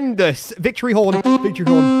horrendous. Victory horn. No, we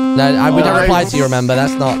don't reply to you. Remember,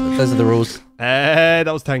 that's not. Those are the rules. That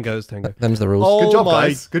was Tango's. Them's the rules. Good job,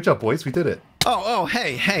 guys. Good job, boys. We did it. Oh,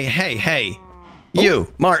 hey.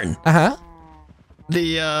 You, Martyn. Uh-huh.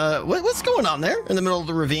 What's going on there in the middle of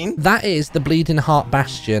the ravine? That is the Bleeding Heart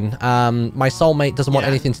Bastion. My soulmate doesn't want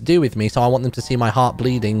anything to do with me, so I want them to see my heart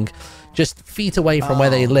bleeding just feet away from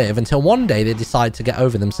where they live until one day they decide to get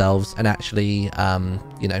over themselves and actually,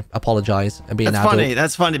 apologize and be an adult.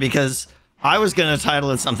 That's funny because I was going to title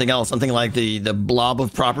it something else, something like the blob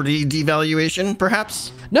of property devaluation,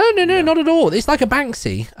 perhaps? No, not at all. It's like a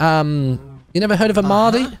Banksy. You never heard of a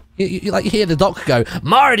Mardy? You hear the doc go,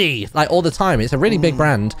 Marty, like all the time. It's a really big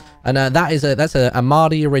brand. And that's a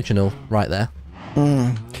Mardy original right there.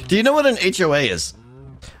 Do you know what an HOA is?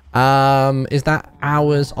 Is that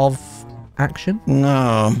hours of action?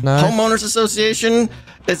 No. Homeowners Association.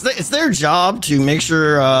 It's their job to make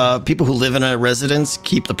sure people who live in a residence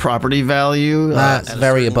keep the property value. That's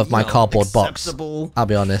very above my cardboard box. I'll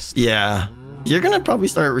be honest. Yeah. You're going to probably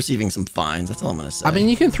start receiving some fines. That's all I'm going to say. I mean,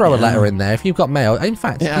 you can throw a letter in there if you've got mail. In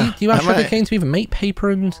fact, do you have sugarcane to even make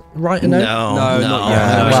paper and write a note? No.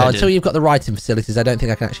 Well, until you've got the writing facilities, I don't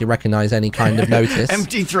think I can actually recognize any kind of notice.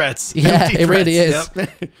 Empty threats. Yeah, Empty it really threats. is.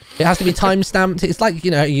 Yep. It has to be time-stamped. It's like,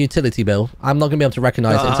 a utility bill. I'm not going to be able to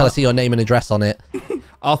recognize it until I see your name and address on it.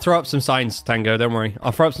 I'll throw up some signs, Tango, don't worry.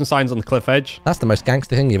 I'll throw up some signs on the cliff edge. That's the most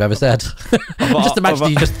gangster thing you've ever said. Just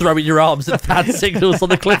imagine you just throwing your arms and hand signals on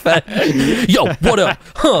the cliff edge. Yo, what up?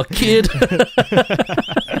 Huh, kid?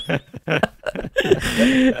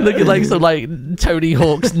 Looking like some Tony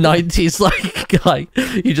Hawk's 90s guy.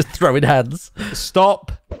 You just throwing hands.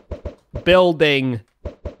 Stop building.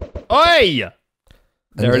 Oi!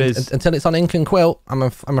 There it is. Until it's on ink and quilt, I'm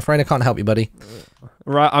afraid I can't help you, buddy.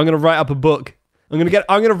 Right, I'm gonna write up a book. I'm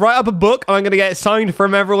gonna write up a book and I'm gonna get it signed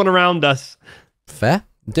from everyone around us. Fair.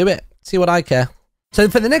 Do it. See what I care. So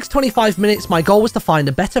for the next 25 minutes, my goal was to find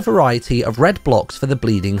a better variety of red blocks for the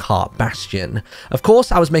Bleeding Heart Bastion. Of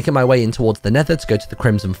course, I was making my way in towards the Nether to go to the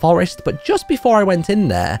Crimson Forest, but just before I went in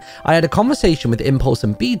there, I had a conversation with Impulse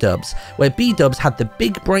and B-Dubs, where B-Dubs had the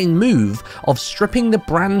big brain move of stripping the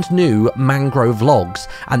brand new mangrove logs,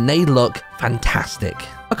 and they look fantastic.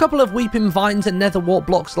 A couple of weeping vines and nether wart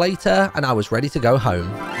blocks later, and I was ready to go home.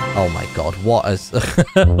 Oh my god, what has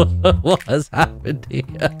what has happened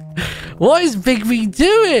here? What is Bigby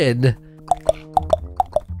doing?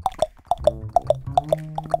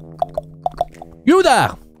 You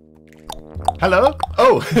there? Hello?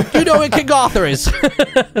 Oh. Do you know where King Arthur is?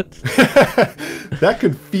 That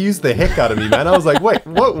confused the heck out of me, man. I was like, wait,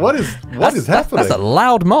 what is happening? That's a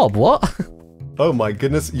loud mob, what? Oh my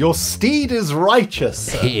goodness, your steed is righteous.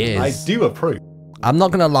 He is. I do approve. I'm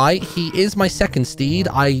not gonna lie, he is my second steed.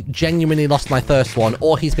 I genuinely lost my first one,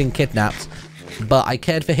 or he's been kidnapped. But I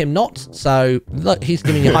cared for him not, so look, he's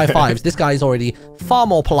giving you high fives. This guy's already far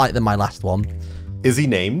more polite than my last one. Is he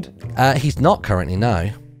named? He's not currently, no.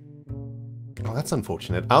 Oh, that's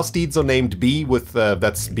unfortunate. Our steeds are named B with,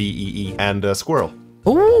 that's B-E-E, and Squirrel.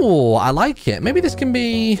 Ooh, I like it. Maybe this can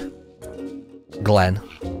be Glenn.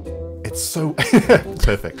 It's so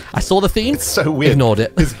perfect. I saw the theme. It's so weird. Ignored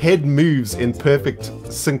it. His head moves in perfect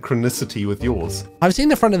synchronicity with yours. I've seen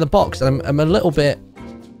the front of the box, and I'm a little bit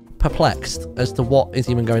perplexed as to what is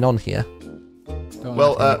even going on here.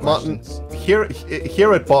 Well, Martyn,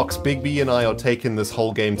 here at Box, Big B and I are taking this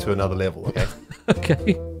whole game to another level, okay?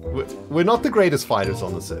 Okay. We're not the greatest fighters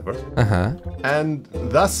on the server. Uh-huh. And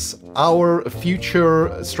thus, our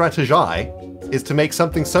future strategy is to make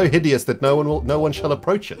something so hideous that no one shall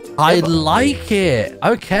approach it. I like it.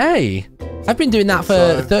 Okay. I've been doing that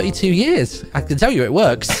for 32 years. I can tell you it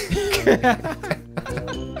works.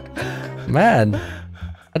 Man.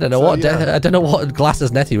 I don't know I don't know what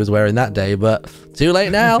glasses Nettie was wearing that day, but too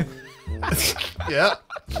late now. Yeah,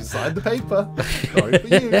 she signed the paper. Sorry for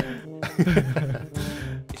you.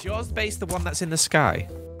 Is yours base the one that's in the sky?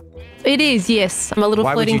 It is, yes. I'm a little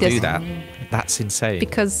Why floating would you disc. do that? That's insane.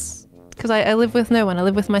 Because I live with no one. I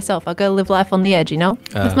live with myself. I go live life on the edge, you know?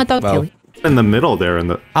 With my dog Tilly. In the middle there,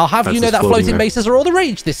 I'll have you know that floating bases are all the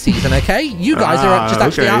rage this season, okay? You guys are just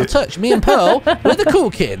actually out of touch. Me and Pearl, we're the cool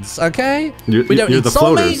kids, okay? We don't need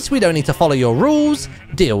soulmates. We don't need to follow your rules.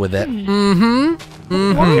 Deal with it.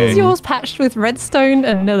 Why is yours patched with redstone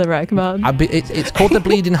and netherrack, man? It's called the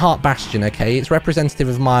Bleeding Heart Bastion, okay? It's representative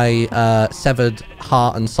of my severed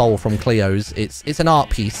heart and soul from Cleo's. It's an art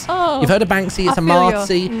piece. Oh, you've heard of Banksy. It's a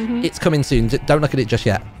Martyn. It's coming soon. Don't look at it just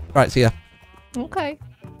yet. Right, see ya. Okay.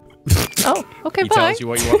 Oh, okay, he bye. tells you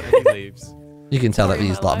what you want and he leaves. You can tell that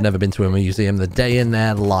these lot have never been to a museum the day in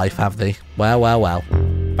their life, have they? Well, well, well.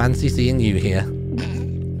 Fancy seeing you here.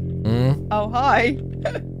 Oh, hi.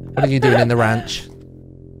 What are you doing in the ranch?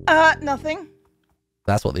 Nothing.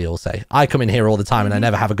 That's what they all say. I come in here all the time and I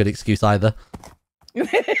never have a good excuse either.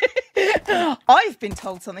 I've been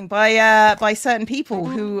told something by certain people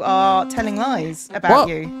who are telling lies about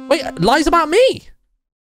you. Wait, lies about me?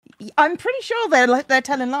 I'm pretty sure they're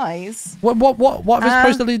telling lies. What have I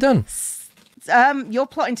supposedly done? You're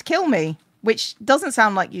plotting to kill me, which doesn't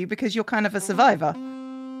sound like you because you're kind of a survivor.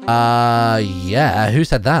 Yeah. Who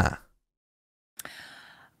said that?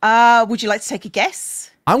 Would you like to take a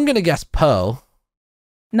guess? I'm gonna guess Pearl.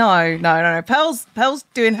 No. Pearl's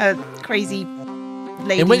doing her crazy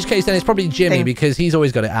lady. In which case, then it's probably Jimmy because he's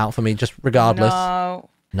always got it out for me, just regardless. No.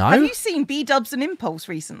 Have you seen B-Dubs and Impulse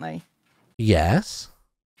recently? Yes.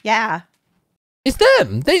 Yeah. It's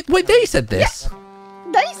them. They said this.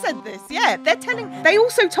 Yeah. They said this. Yeah. They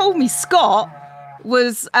also told me Scott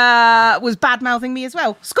was bad mouthing me as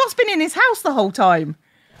well. Scott's been in his house the whole time.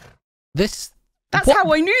 That's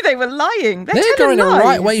how I knew they were lying. They're going the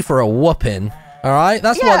right way for a whooping. All right,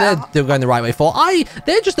 that's what they're going the right way for.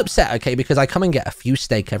 They're just upset, okay, because I come and get a few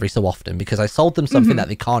steak every so often because I sold them something that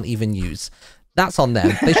they can't even use. That's on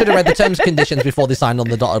them. They should have read the terms and conditions before they signed on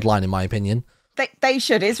the dotted line, in my opinion. They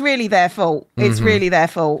should. It's really their fault. It's really their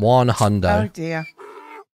fault. 100. Oh dear.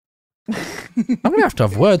 I'm gonna have to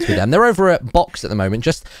have words with them. They're over at Box at the moment.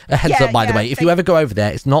 Just a heads up, by the way. If you ever go over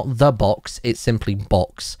there, it's not the Box. It's simply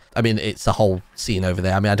Box. I mean, it's a whole scene over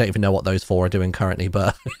there. I mean, I don't even know what those four are doing currently,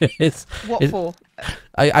 but for?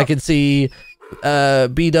 I can see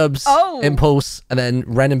B-Dubs, Impulse, and then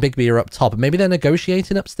Ren and Big B are up top. Maybe they're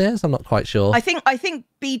negotiating upstairs. I'm not quite sure. I think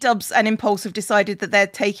B-Dubs and Impulse have decided that they're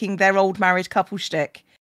taking their old married couple shtick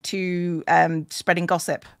to spreading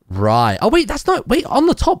gossip. Right. Oh wait, that's not. Wait, on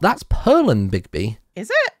the top, that's Pearl and Big B. Is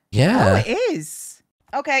it? Yeah. Oh, it is.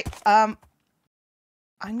 Okay. I'm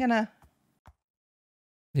gonna.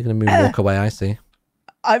 You're gonna walk away. I see.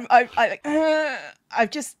 I've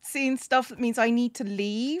just seen stuff that means I need to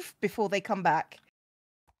leave before they come back.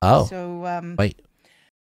 Oh. So wait.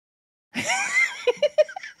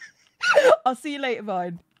 I'll see you later,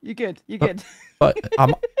 Vine. You're good. You're good. But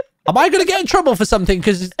am I going to get in trouble for something?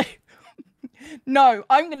 Because no,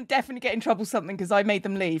 I'm going to definitely get in trouble for something because I made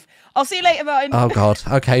them leave. I'll see you later, Vine. Oh God.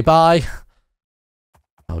 Okay. Bye.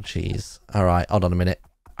 Oh jeez. All right. Hold on a minute.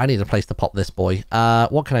 I need a place to pop this boy.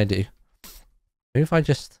 What can I do? Maybe if I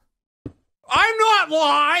just. I'm not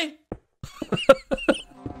lying.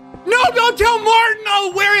 No, don't tell Martyn.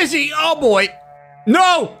 Oh, where is he? Oh boy.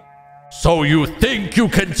 No. So you think you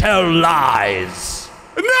can tell lies?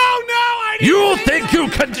 No, I didn't. You think you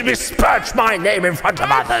can besmirch my name in front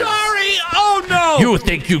of others? Sorry. Oh no. You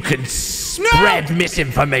think you can spread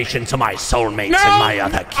misinformation to my soulmates and my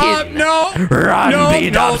other kin? No. Run,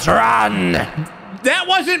 B-dubs, run. That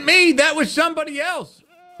wasn't me. That was somebody else.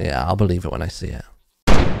 Yeah, I'll believe it when I see it.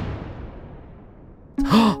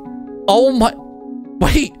 Oh my.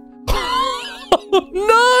 Wait.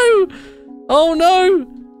 No. Oh no.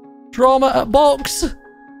 Drama at box.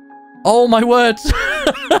 Oh my word.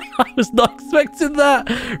 I was not expecting that.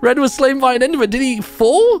 Red was slain by an enderman. Did he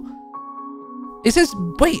fall? It says,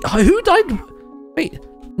 wait, who died? Wait,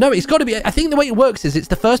 no, it's got to be. I think the way it works is it's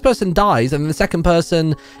the first person dies and then the second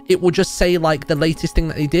person, it will just say like the latest thing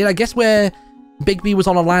that they did. I guess where Big B was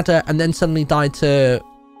on a ladder and then suddenly died to,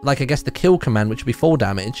 like, I guess the kill command, which would be fall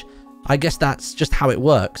damage. I guess that's just how it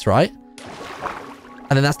works, right?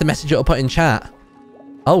 And then that's the message it'll put in chat.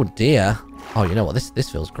 Oh dear. Oh, you know what? This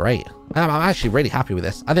feels great. I'm actually really happy with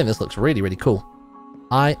this. I think this looks really, really cool.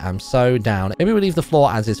 I am so down. Maybe we leave the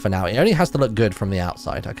floor as is for now. It only has to look good from the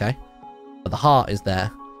outside, okay? But the heart is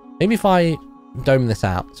there. Maybe if I dome this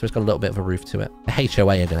out, so it's got a little bit of a roof to it. The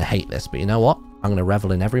HOA are going to hate this, but you know what? I'm going to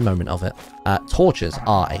revel in every moment of it. Torches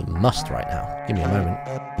are a must right now. Give me a moment.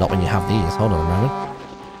 Not when you have these. Hold on a moment.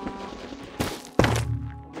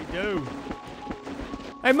 We do.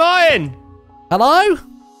 Hey, Martyn! Hello?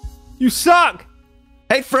 You suck!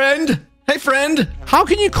 Hey, friend! Hey, friend! How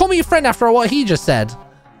can you call me a friend after what he just said?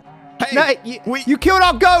 Hey, no, you killed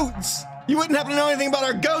our goats! You wouldn't happen to know anything about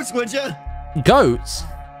our goats, would you? Goats?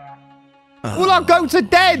 All our goats are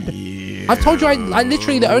dead! I've told you, I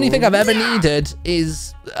literally, the only thing I've ever needed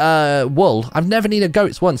is wool. I've never needed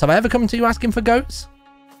goats once. Have I ever come to you asking for goats?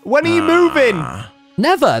 When are you moving?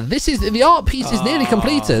 Never. This is, the art piece is nearly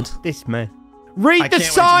completed. This man. Read the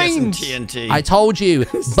signs! I told you,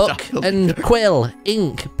 book and quill,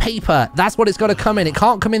 ink, paper. That's what it's got to come in. It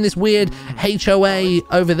can't come in this weird HOA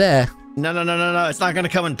over there. No. It's not going to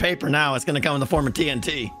come in paper now. It's going to come in the form of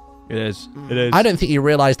TNT. It is. It is. I don't think you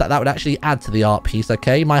realized that would actually add to the art piece,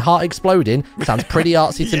 okay? My heart exploding sounds pretty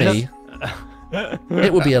artsy to me.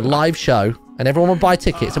 It would be a live show, and everyone would buy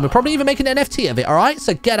tickets, and we'd probably even make an NFT of it, all right?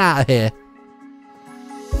 So get out of here.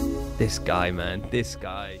 This guy, man. This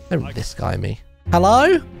guy. Don't this guy me.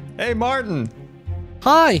 Hello? Hey, Martyn.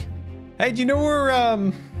 Hi. Hey, do you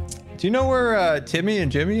know where Timmy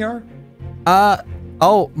and Jimmy are?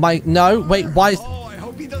 Oh my, no, wait, why is... Oh, I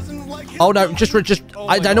hope he doesn't like it. Oh no, just,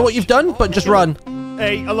 I don't know what you've done, but just run.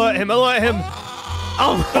 Hey, alert him, alert him.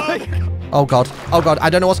 Oh my God. Oh God, I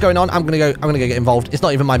don't know what's going on. I'm gonna go get involved. It's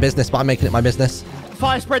not even my business, but I'm making it my business.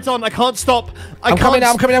 Fire spread's on, I can't stop. I'm coming.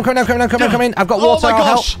 I've got water,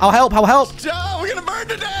 I'll help. Oh, we're gonna burn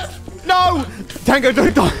to death. No! Tango,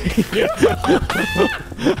 don't die!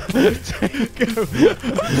 Tango.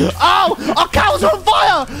 Oh! Our cows are on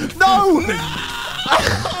fire! No!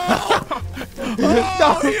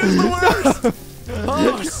 Oh, he is the worst!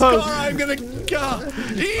 Oh, Scar, I'm gonna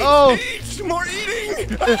eat! More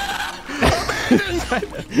eating!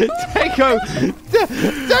 Tango!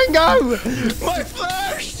 Tango! My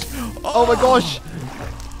flesh! Oh my gosh!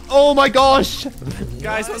 Oh my gosh!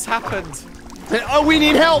 Guys, what's happened? Oh, we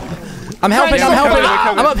need help! I'm helping.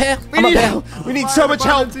 I'm up here. We need so much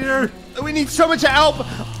help. We need so much help.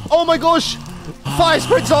 Oh my gosh. Fire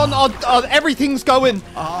spread's on. Everything's going.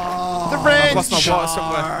 The ranch. I've lost my water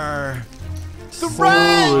somewhere. The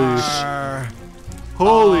ranch.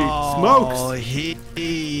 Holy smokes. Oh, he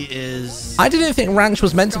is... I didn't think ranch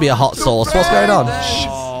was meant to be a hot sauce. What's going on?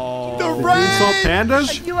 The ranch.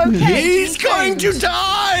 Pandas? Are you okay? He's going to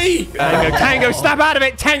die! Tango, snap out of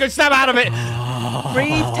it. Tango, snap out of it.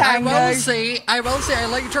 Breathe, Tango. I will say, I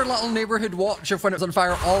liked our little neighborhood watch of when it was on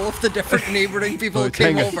fire. All of the different neighboring people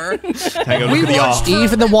came over. Tango, we watched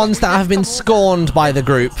even the ones that have been scorned by the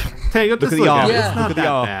group. Hey, Look at the R. Yeah. Look at the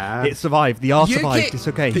R. It survived. The R survived. It's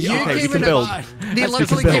okay. It's okay. We can build. They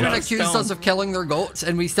literally came and accused us of killing their goats,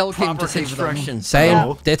 and we still came to save them.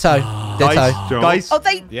 Same. Ditto. Guys. Oh,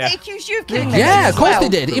 they accused you of killing them. Yeah, of course they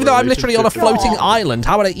did. Even though I'm literally on a floating island,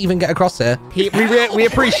 how would I even get across here? We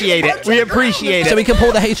appreciate it. We appreciate it. So we can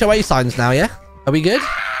pull the HOA signs now, yeah? Are we good?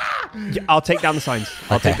 Yeah, I'll take down the signs.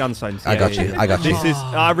 I got you. I got you.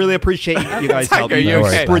 I really appreciate you guys helping me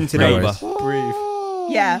sprinting over. Breathe.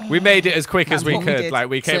 Yeah. We made it as quick as we what we could. did. Like,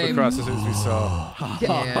 we came across as soon as we saw.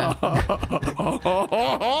 Yeah. Oh,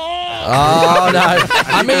 no.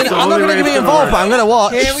 I mean, I'm not going to be involved, but I'm going to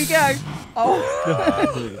watch. Here we go.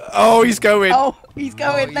 Oh. Oh, he's going. Oh, he's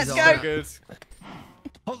going. Let's go. Good.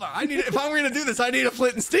 Hold on. If I'm going to do this, I need a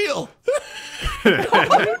flint and steel.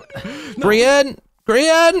 Grian.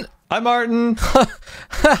 Hi, Martin.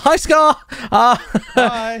 Hi, Scar.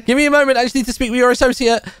 Hi. Give me a moment. I just need to speak with your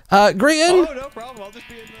associate, Grian. Oh, no problem. I'll just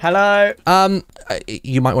be in there. Hello.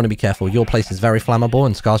 You might want to be careful. Your place is very flammable,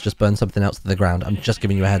 and Scar's just burned something else to the ground. I'm just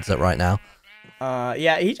giving you a heads up right now.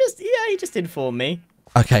 Yeah, he just informed me.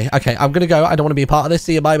 Okay. I'm gonna go. I don't want to be a part of this.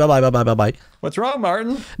 See you. Bye. What's wrong,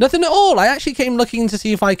 Martin? Nothing at all. I actually came looking to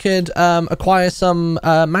see if I could acquire some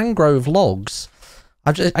mangrove logs.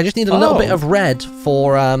 I just need a little bit of red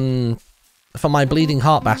for my bleeding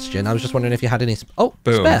heart bastion. I was just wondering if you had any.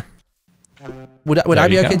 Spare. Would I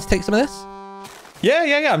be okay to take some of this?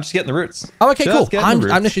 Yeah. I'm just getting the roots. Oh, okay, cool. I'm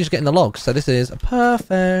literally just getting the logs, so this is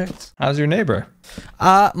perfect. How's your neighbor?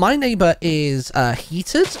 My neighbor is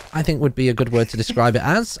heated, I think would be a good word to describe it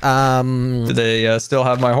as. Do they still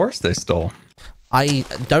have my horse they stole? I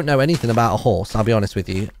don't know anything about a horse, I'll be honest with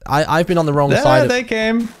you. I've been on the wrong side.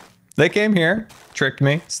 They came here, tricked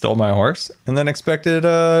me, stole my horse, and then expected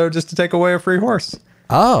just to take away a free horse.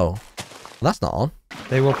 Oh, well, that's not on.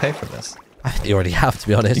 They will pay for this. I think they already have, to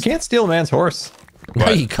be honest. You can't steal a man's horse. No,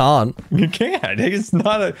 you can't. You can't. It's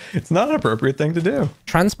not an appropriate thing to do.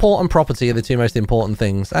 Transport and property are the two most important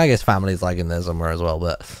things. I guess family's like in there somewhere as well,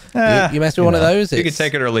 but you mess with one of those. You can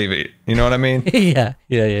take it or leave it. You know what I mean? Yeah.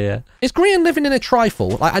 Is Grian living in a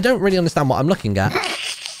trifle? Like, I don't really understand what I'm looking at.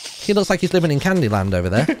 He looks like he's living in Candyland over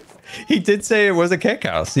there. He did say it was a cake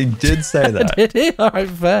house. He did say that. Did he? All right,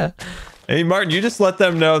 fair. Hey, Martin, you just let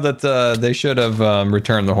them know that they should have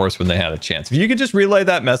returned the horse when they had a chance. If you could just relay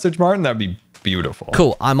that message, Martin, that'd be beautiful.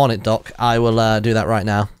 Cool. I'm on it, Doc. I will do that right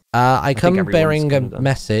now. I come bearing a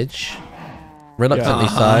message. Reluctantly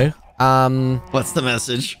so. What's the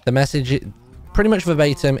message? The message, pretty much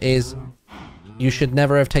verbatim, is you should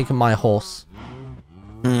never have taken my horse.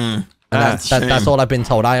 That's all I've been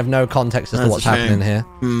told. I have no context as to what's happening here.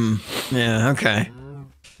 Yeah, okay.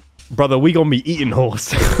 Brother, we gonna be eating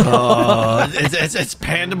horse. It's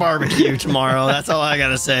Panda Barbecue tomorrow. That's all I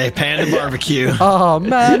gotta say. Panda Barbecue. Oh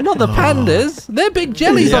man, not the pandas. They're big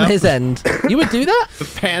jellies on his end. You would do that? The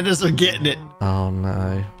pandas are getting it. Oh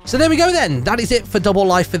no. So there we go then. That is it for Double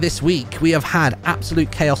Life for this week. We have had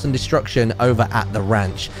absolute chaos and destruction over at the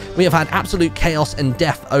ranch. We have had absolute chaos and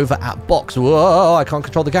death over at Box. Whoa, I can't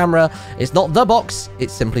control the camera. It's not the box,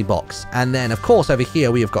 it's simply Box. And then of course over here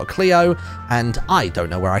we have got Cleo, and I don't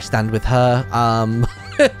know where I stand with her.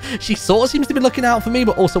 She sort of seems to be looking out for me,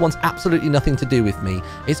 but also wants absolutely nothing to do with me.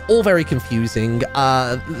 It's all very confusing.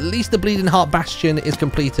 At least the Bleeding Heart Bastion is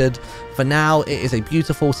completed. For now, it is a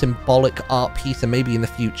beautiful symbolic art piece, and maybe in the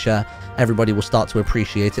future, everybody will start to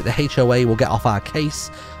appreciate it. The HOA will get off our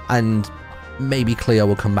case, and maybe Cleo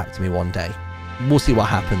will come back to me one day. We'll see what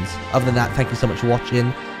happens. Other than that, thank you so much for watching,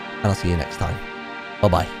 and I'll see you next time.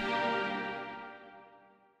 Bye-bye.